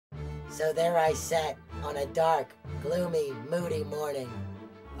So there I sat on a dark, gloomy, moody morning.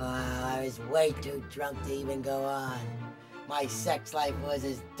 I was way too drunk to even go on. My sex life was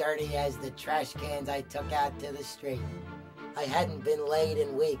as dirty as the trash cans I took out to the street. I hadn't been laid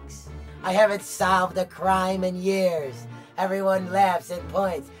in weeks. I haven't solved a crime in years. Everyone laughs and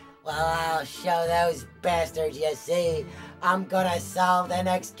points. Well, I'll show those bastards, you see. I'm gonna solve the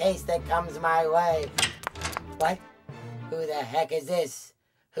next case that comes my way. What? Who the heck is this?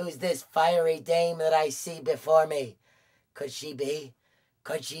 Who's this fiery dame that I see before me? Could she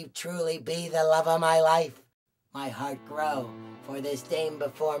truly be the love of my life? My heart grow for this dame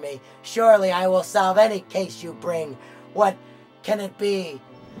before me. Surely I will solve any case you bring. What can it be?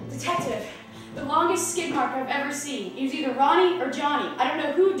 Detective, the longest skid mark I've ever seen. It was either Ronnie or Johnny. I don't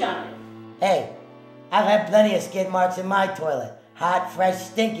know who done it. Hey, I've had plenty of skid marks in my toilet. Hot, fresh,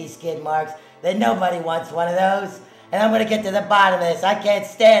 stinky skid marks that nobody wants one of those. And I'm gonna get to the bottom of this. I can't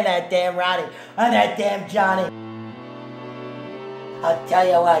stand that damn Ronnie or that damn Johnny. I'll tell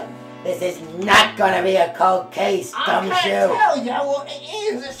you what, this is not gonna be a cold case, gumshoe. I can't tell you what it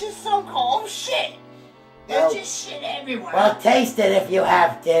is. It's just some kind of shit. There's just shit everywhere. Well, taste it if you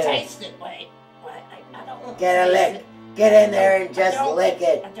have to. Taste it, wait. I don't want to Get a lick. Get in there and just lick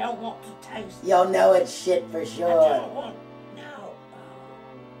it. I don't want to taste it. You'll know it's shit for sure. I don't want, no.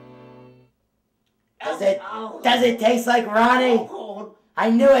 Does it taste like Ronnie? Oh, I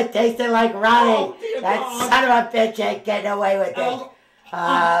knew it tasted like Ronnie. Oh, dear That God. son of a bitch ain't getting away with it.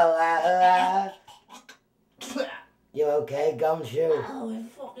 You okay, Gumshoe? Oh, it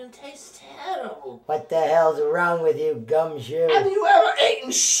fucking tastes terrible. What the hell's wrong with you, Gumshoe? Have you ever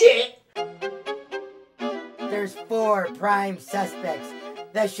eaten shit? There's 4 prime suspects.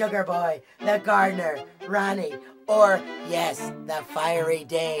 The sugar boy, the gardener, Ronnie, or, yes, the fiery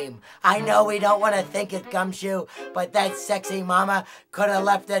dame. I know we don't want to think it, Gumshoe, but that sexy mama could have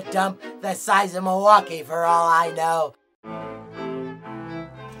left a dump the size of Milwaukee for all I know.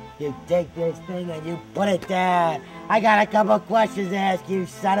 You take this thing and you put it down. I got a couple questions to ask you,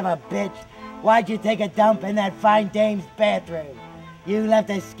 son of a bitch. Why'd you take a dump in that fine dame's bathroom? You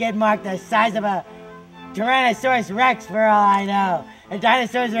left a skid mark the size of a Tyrannosaurus Rex for all I know. The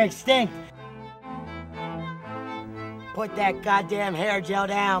dinosaurs are extinct. Put that goddamn hair gel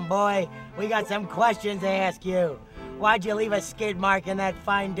down, boy. We got some questions to ask you. Why'd you leave a skid mark in that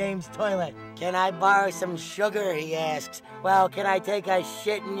fine dame's toilet? Can I borrow some sugar, he asks. Well, can I take a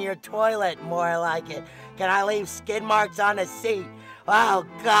shit in your toilet, more like it? Can I leave skid marks on the seat? Oh,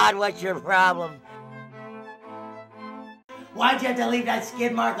 God, what's your problem? Why'd you have to leave that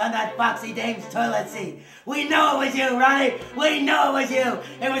skid mark on that foxy dame's toilet seat? We know it was you, Ronnie. We know it was you.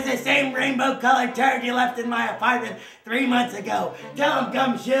 It was the same rainbow-colored turd you left in my apartment 3 months ago. Tell him,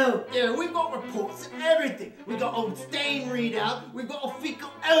 Gumshoe. Yeah, we've got reports and everything. We've got old stain readout. We've got a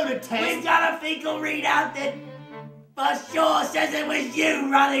fecal odor test. We've got a fecal readout that for sure says it was you,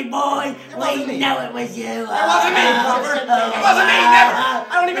 Ronnie boy. We know it was you. It wasn't me, Robert. It wasn't me, never.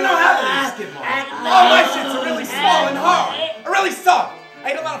 I don't even know how to eat skid marks. All my shits are really small and hard. Really soft.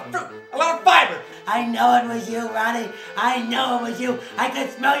 I ate a lot of fruit, a lot of fiber. I know it was you, Ronnie. I know it was you. I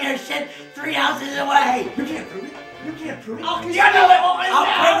could smell your shit 3 houses away. You can't prove it. You can't prove it. I'll You know it. I'll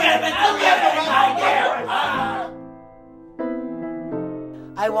prove it if it's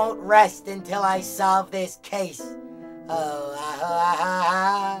I won't rest until I solve this case.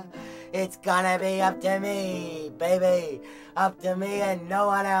 It's gonna be up to me, baby. Up to me and no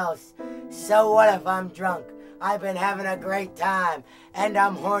one else. So what if I'm drunk? I've been having a great time, and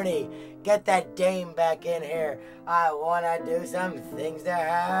I'm horny. Get that dame back in here. I wanna do some things to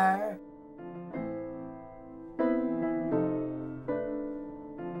her.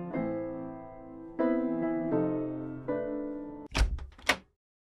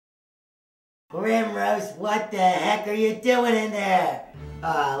 Grimrose, what the heck are you doing in there?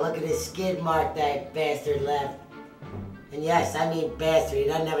 Oh, look at the skid mark that bastard left. And yes, I mean bastard. He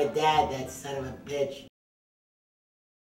doesn't have a dad, that son of a bitch.